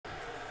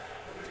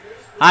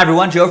Hi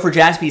everyone, Joe for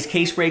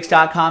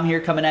JaspysCaseBreaks.com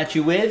here, coming at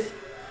you with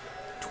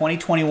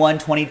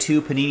 2021-22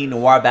 Panini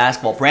Noir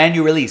Basketball. Brand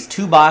new release,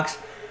 2-box.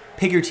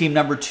 Pick your team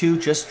number 2,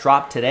 just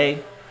dropped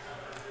today.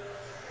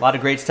 A lot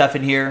of great stuff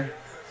in here.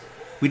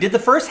 We did the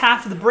first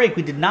half of the break.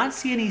 We did not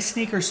see any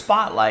sneaker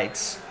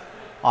spotlights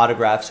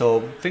autographed,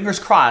 so fingers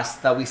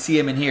crossed that we see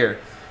them in here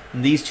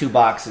in these 2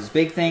 boxes.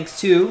 Big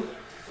thanks to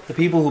the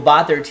people who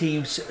bought their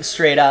teams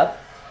straight up.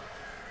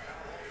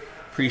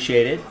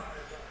 Appreciate it.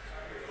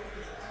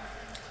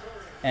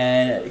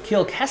 And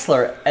Kiel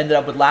Kessler ended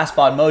up with Last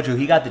Bond Mojo.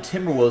 He got the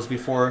Timberwolves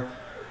before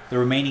the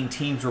remaining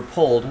teams were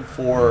pulled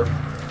for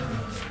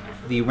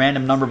the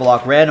random number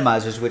block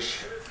randomizers,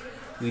 which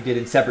we did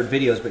in separate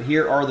videos. But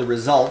here are the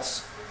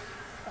results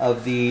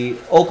of the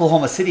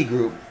Oklahoma City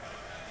group.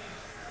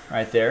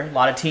 Right there. A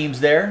lot of teams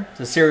there.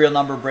 It's a serial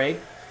number break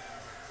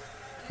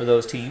for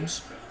those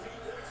teams.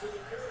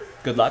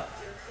 Good luck.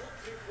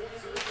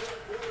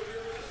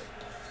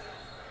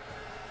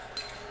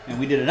 And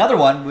we did another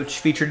one which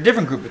featured a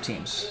different group of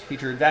teams.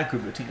 Featured that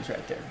group of teams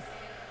right there.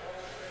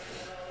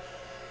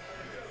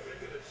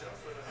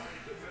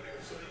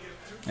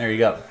 There you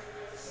go.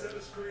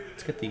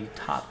 Let's get the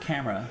top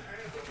camera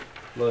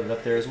loaded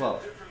up there as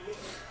well.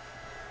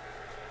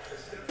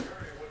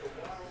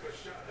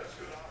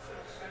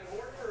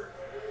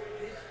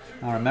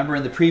 Now remember,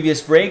 in the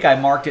previous break I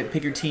marked it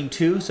Pick Your Team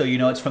 2, so you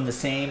know it's from the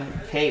same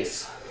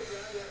case.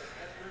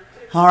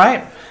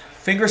 Alright,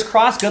 fingers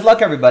crossed. Good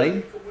luck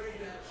everybody.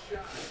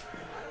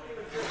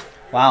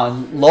 Wow,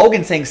 and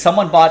Logan saying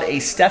someone bought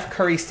a Steph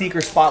Curry sneaker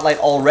spotlight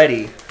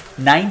already.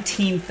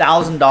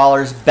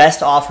 $19,000,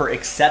 best offer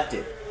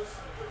accepted.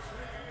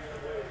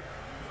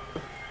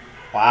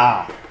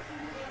 Wow.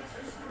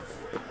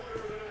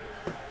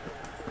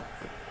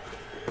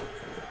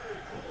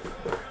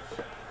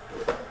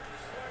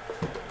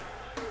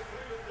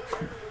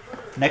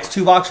 Next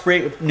 2-box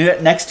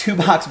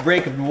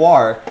break of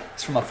Noir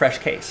is from a fresh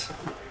case.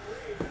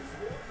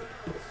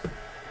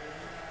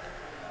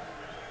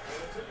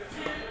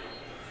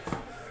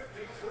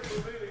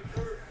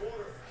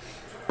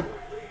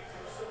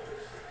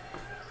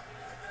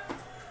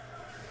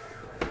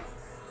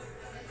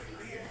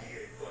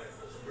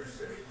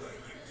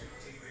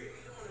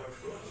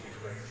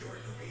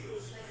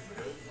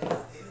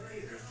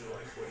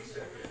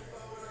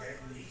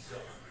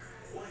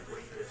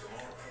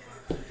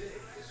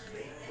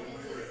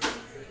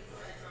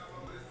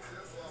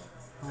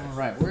 All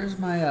right, where's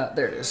my,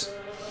 there it is.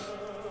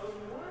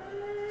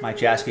 My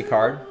Jaspy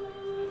card.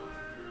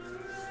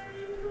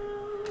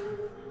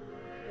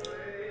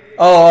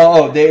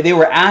 They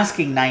were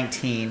asking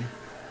 19,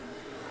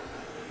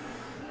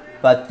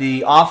 but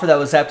the offer that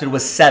was accepted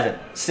was 7,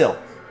 still.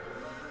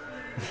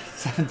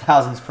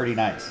 7,000 is pretty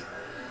nice.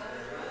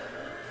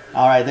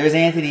 All right, there's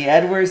Anthony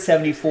Edwards,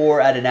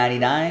 74 out of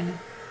 99.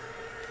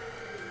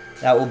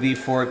 That will be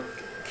for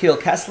Kiel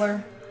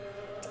Kessler,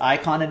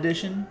 Icon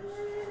Edition.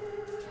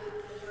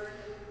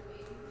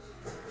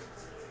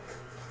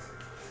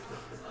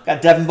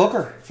 Got Devin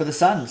Booker for the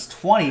Suns,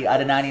 20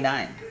 out of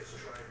 99.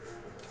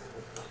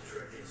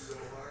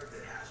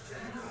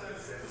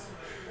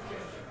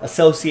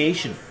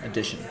 Association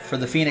Edition for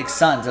the Phoenix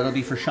Suns. That'll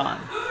be for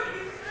Sean.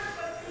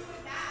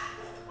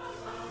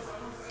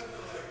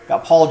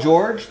 Got Paul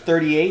George,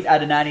 38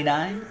 out of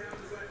 99.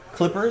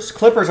 Clippers.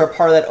 Clippers are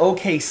part of that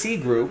OKC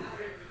group.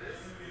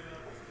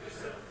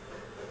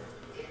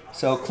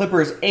 So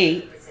Clippers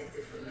 8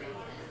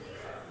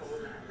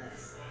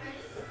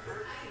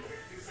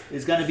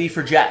 is going to be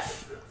for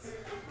Jeff.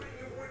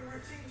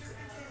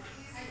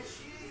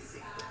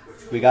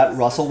 We got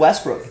Russell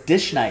Westbrook,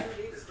 Dish Night,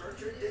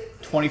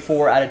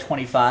 24 out of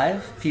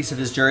 25. Piece of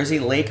his jersey,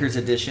 Lakers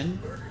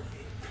edition.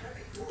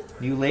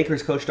 New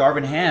Lakers coach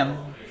Darvin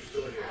Ham,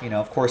 you know,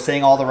 of course,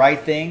 saying all the right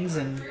things,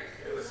 and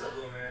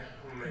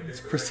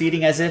it's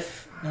proceeding as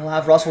if he'll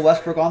have Russell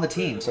Westbrook on the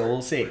team, so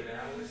we'll see.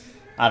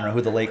 I don't know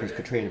who the Lakers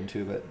could trade him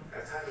to, but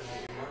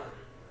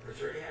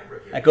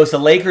that goes to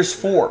Lakers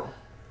 4.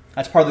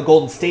 That's part of the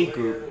Golden State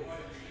group.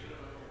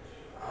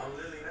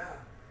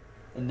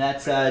 And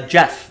that's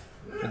Jeff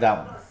with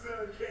that one.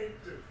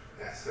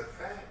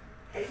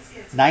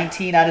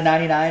 19 out of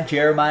 99,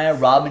 Jeremiah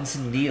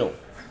Robinson Neal.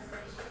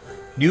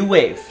 New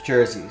Wave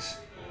jerseys.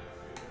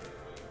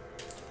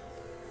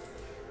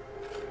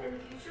 In the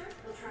future,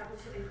 we'll travel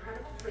to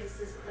incredible places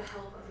with the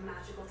help of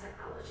magical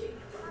technology.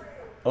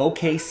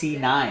 OKC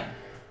 9. I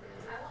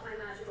want my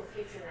magical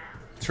future now.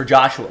 It's for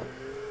Joshua. I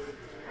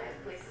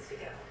have places to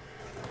go.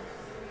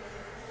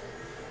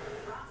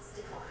 Rocks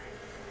to climb.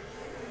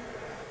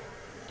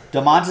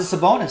 Domantas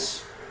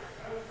Sabonis.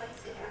 And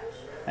fights to catch.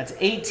 That's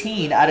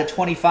 18 out of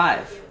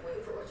 25.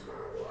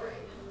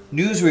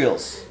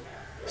 Newsreels.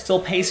 Still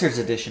Pacers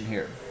edition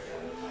here.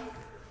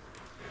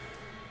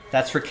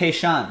 That's for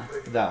Kayshawn,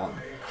 that one.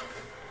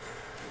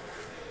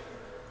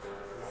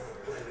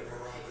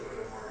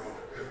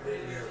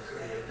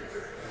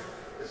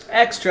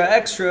 Extra,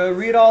 extra,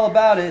 read all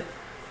about it.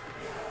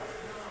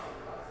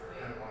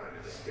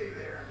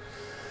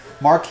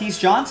 Marquise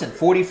Johnson,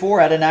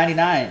 44 out of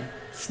 99.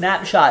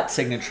 Snapshot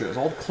signatures,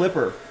 old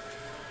Clipper.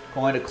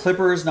 Going to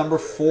Clippers number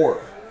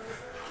 4.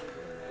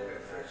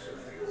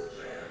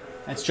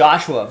 That's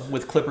Joshua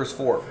with Clippers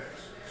 4.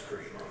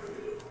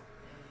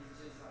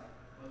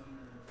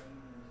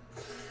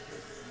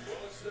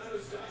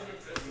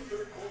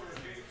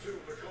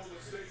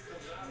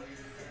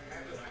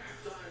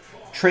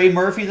 Trey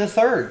Murphy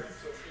III.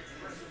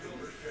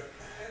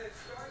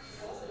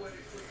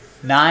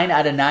 9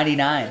 out of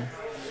 99.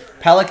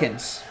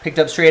 Pelicans picked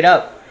up straight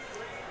up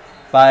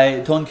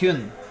by Don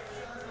Kyun.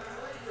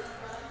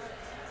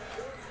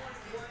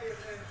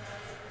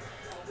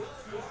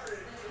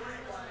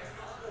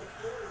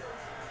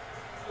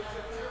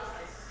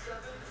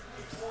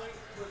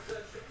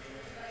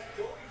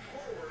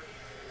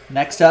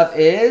 Next up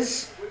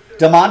is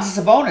Domantas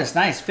Sabonis.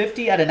 Nice.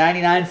 50 out of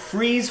 99.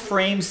 Freeze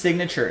frame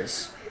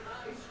signatures.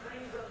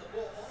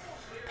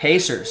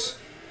 Pacers.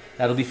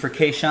 That'll be for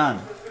Keishan.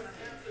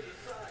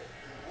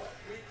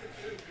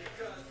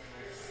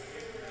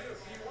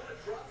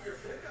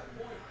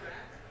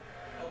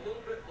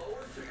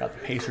 Got the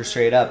Pacers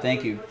straight up.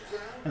 Thank you.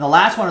 And the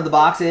last one of the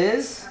box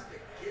is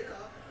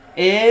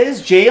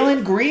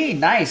Jalen Green.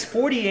 Nice.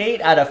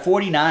 48 out of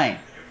 49.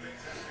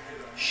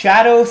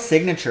 Shadow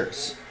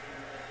signatures.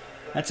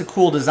 That's a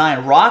cool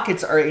design.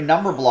 Rockets are a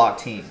number block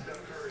team.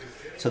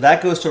 So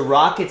that goes to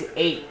Rockets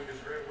 8.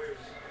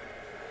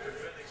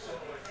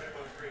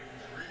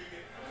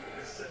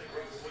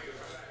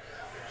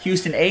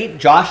 Houston 8,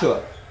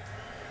 Joshua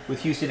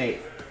with Houston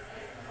 8.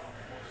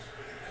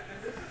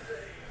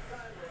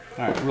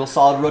 All right, real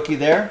solid rookie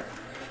there.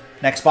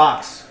 Next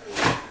box.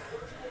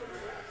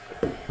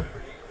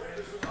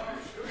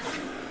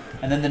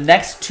 And then the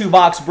next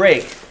 2-box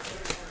break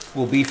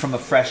will be from a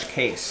fresh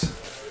case.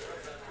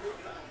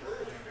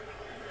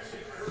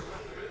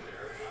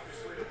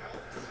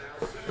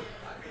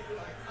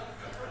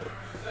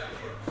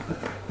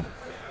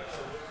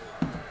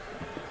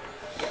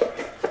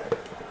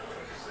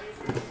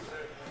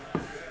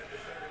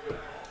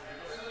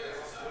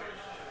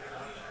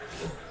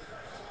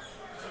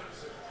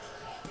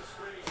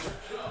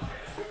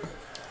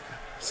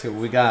 See what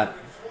we got.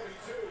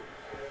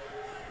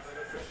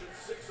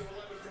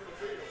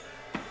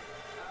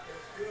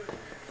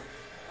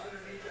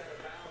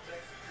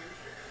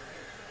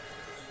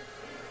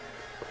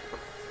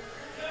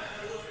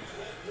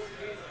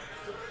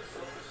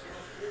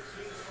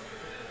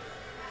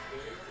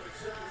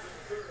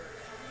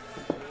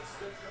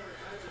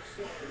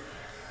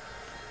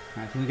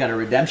 I think we got a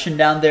redemption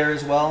down there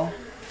as well.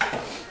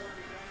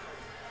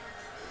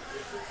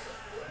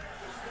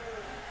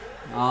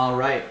 All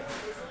right.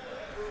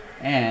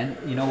 And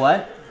you know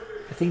what?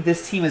 I think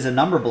this team is a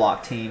number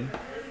block team.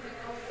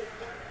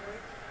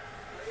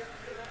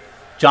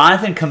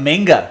 Jonathan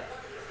Kuminga,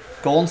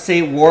 Golden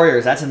State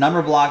Warriors. That's a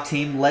number block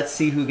team. Let's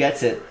see who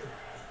gets it.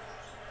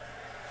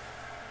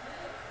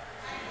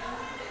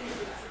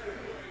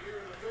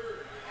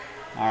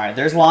 All right,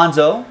 there's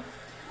Lonzo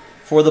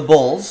for the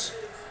Bulls.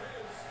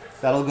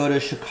 That'll go to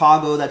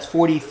Chicago. That's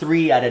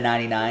 43 out of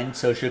 99.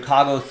 So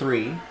Chicago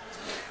 3.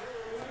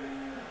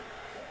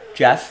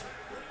 Jeff.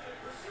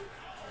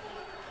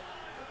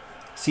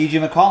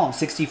 CJ McCollum,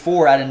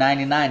 64 out of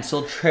 99.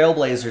 Still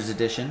Trailblazers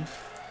edition.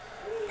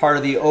 Part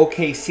of the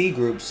OKC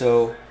group.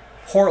 So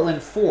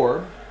Portland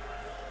 4.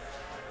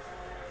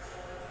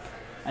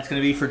 That's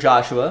going to be for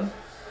Joshua.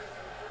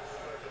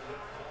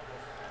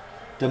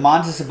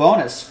 Domantas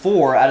Sabonis,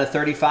 4 out of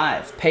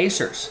 35.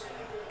 Pacers.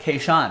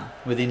 Keishan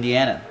with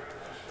Indiana.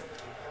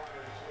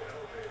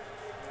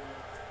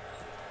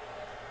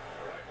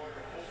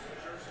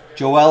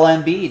 Joel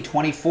Embiid,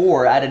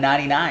 24 out of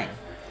 99.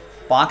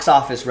 Box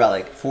office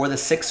relic for the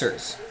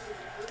Sixers.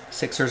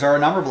 Sixers are a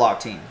number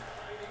block team.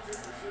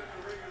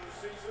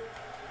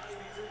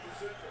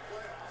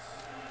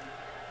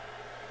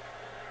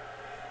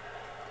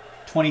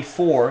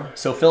 $24.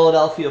 So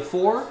Philadelphia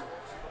 4.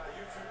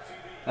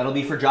 That'll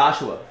be for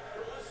Joshua.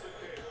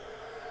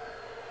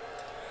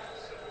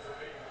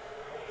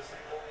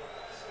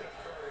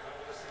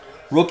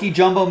 Rookie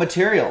jumbo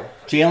material.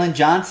 Jalen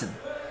Johnson.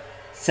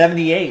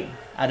 78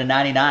 out of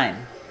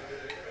 99.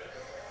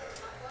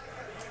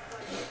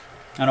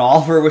 And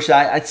Oliver, wish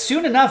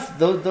soon enough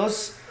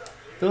those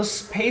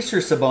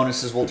Pacers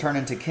Sabonuses will turn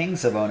into King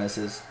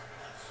Sabonuses.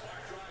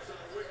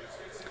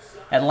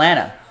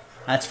 Atlanta,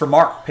 that's for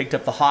Mark. Picked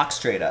up the Hawks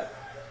straight up.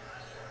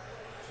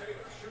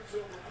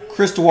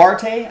 Chris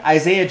Duarte,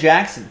 Isaiah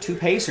Jackson, 2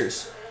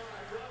 Pacers.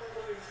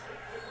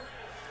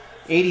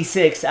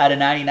 86 out of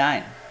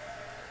 99.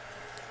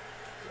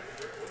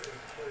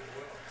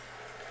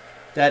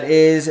 That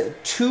is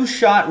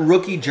 2-shot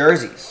rookie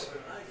jerseys.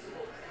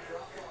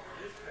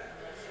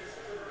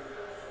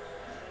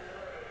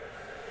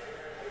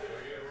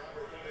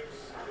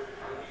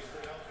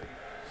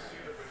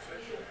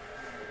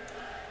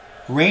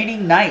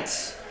 Reigning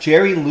Knights,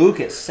 Jerry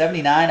Lucas,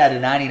 79 out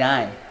of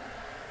 99.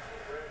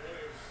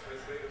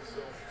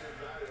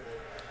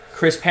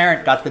 Chris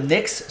Parent got the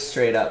Knicks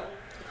straight up.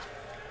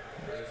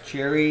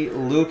 Jerry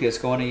Lucas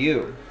going to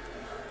you.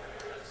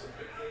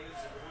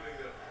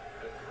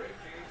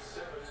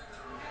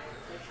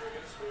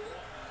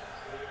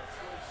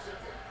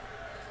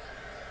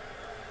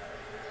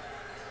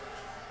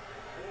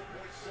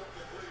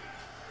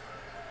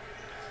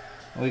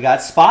 We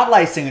got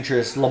Spotlight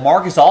signatures.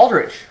 LaMarcus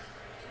Aldridge.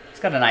 It's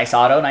got a nice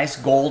auto. Nice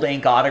gold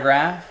ink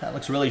autograph. That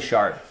looks really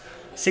sharp.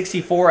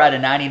 64 out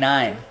of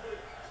 99.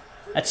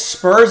 That's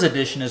Spurs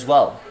edition as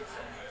well.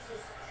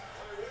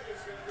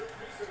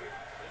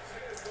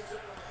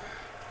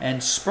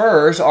 And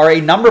Spurs are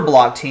a number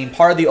block team,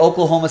 part of the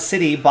Oklahoma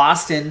City,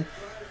 Boston,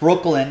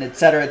 Brooklyn,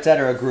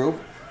 etc. group.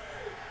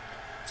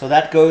 So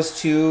that goes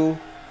to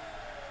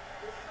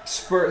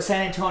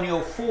San Antonio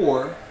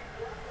 4.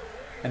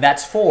 And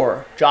that's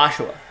for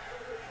Joshua.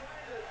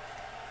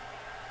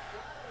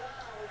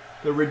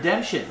 The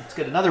redemption. Let's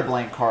get another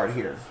blank card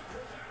here.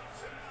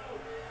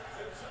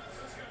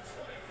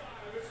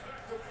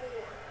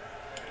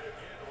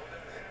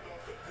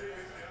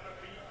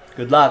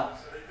 Good luck.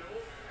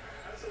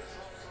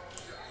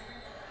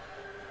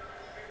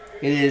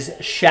 It is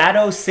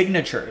Shadow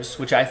Signatures,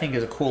 which I think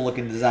is a cool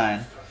looking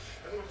design.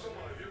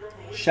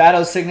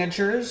 Shadow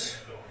Signatures.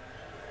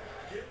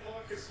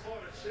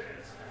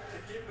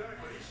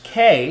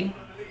 Kai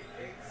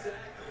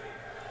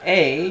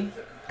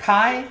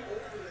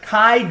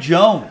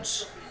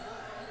Jones.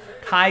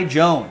 Kai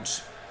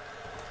Jones.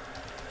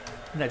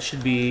 That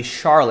should be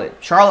Charlotte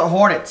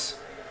Hornets.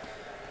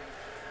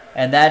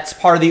 And that's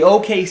part of the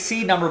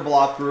OKC number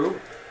block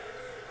group.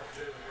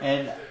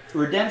 And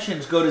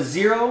redemptions go to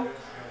 0.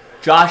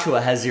 Joshua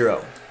has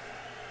 0.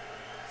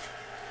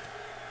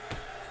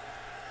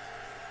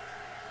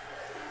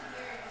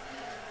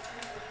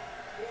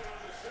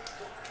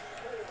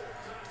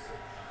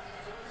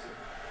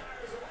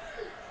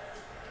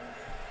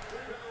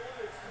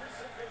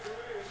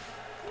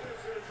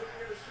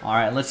 All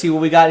right, let's see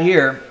what we got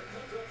here.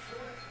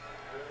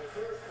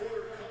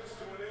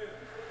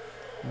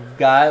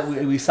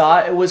 We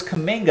saw it was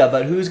Kuminga,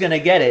 but who's going to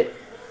get it?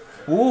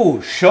 Ooh,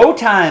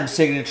 Showtime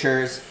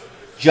signatures.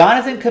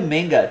 Jonathan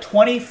Kuminga,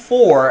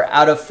 24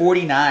 out of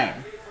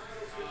 49.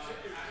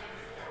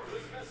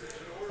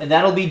 And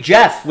that'll be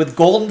Jeff with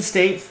Golden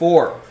State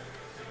 4.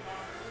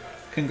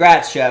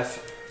 Congrats,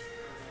 Jeff.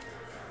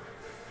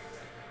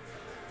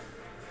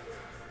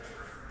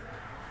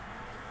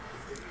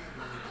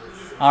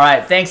 All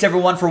right, thanks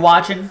everyone for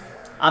watching.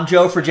 I'm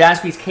Joe for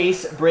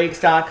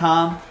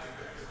JaspysCaseBreaks.com.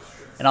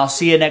 And I'll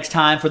see you next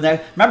time for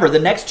the. Remember, the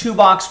next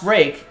 2-box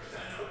break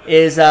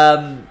is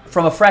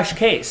from a fresh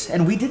case,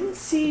 and we didn't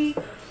see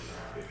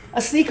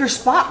a sneaker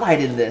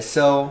spotlight in this,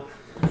 so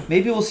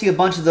maybe we'll see a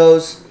bunch of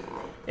those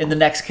in the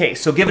next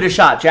case. So give it a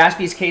shot.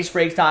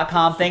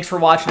 JaspysCaseBreaks.com. Thanks for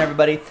watching,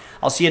 everybody.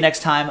 I'll see you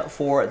next time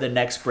for the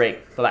next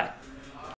break. Bye bye.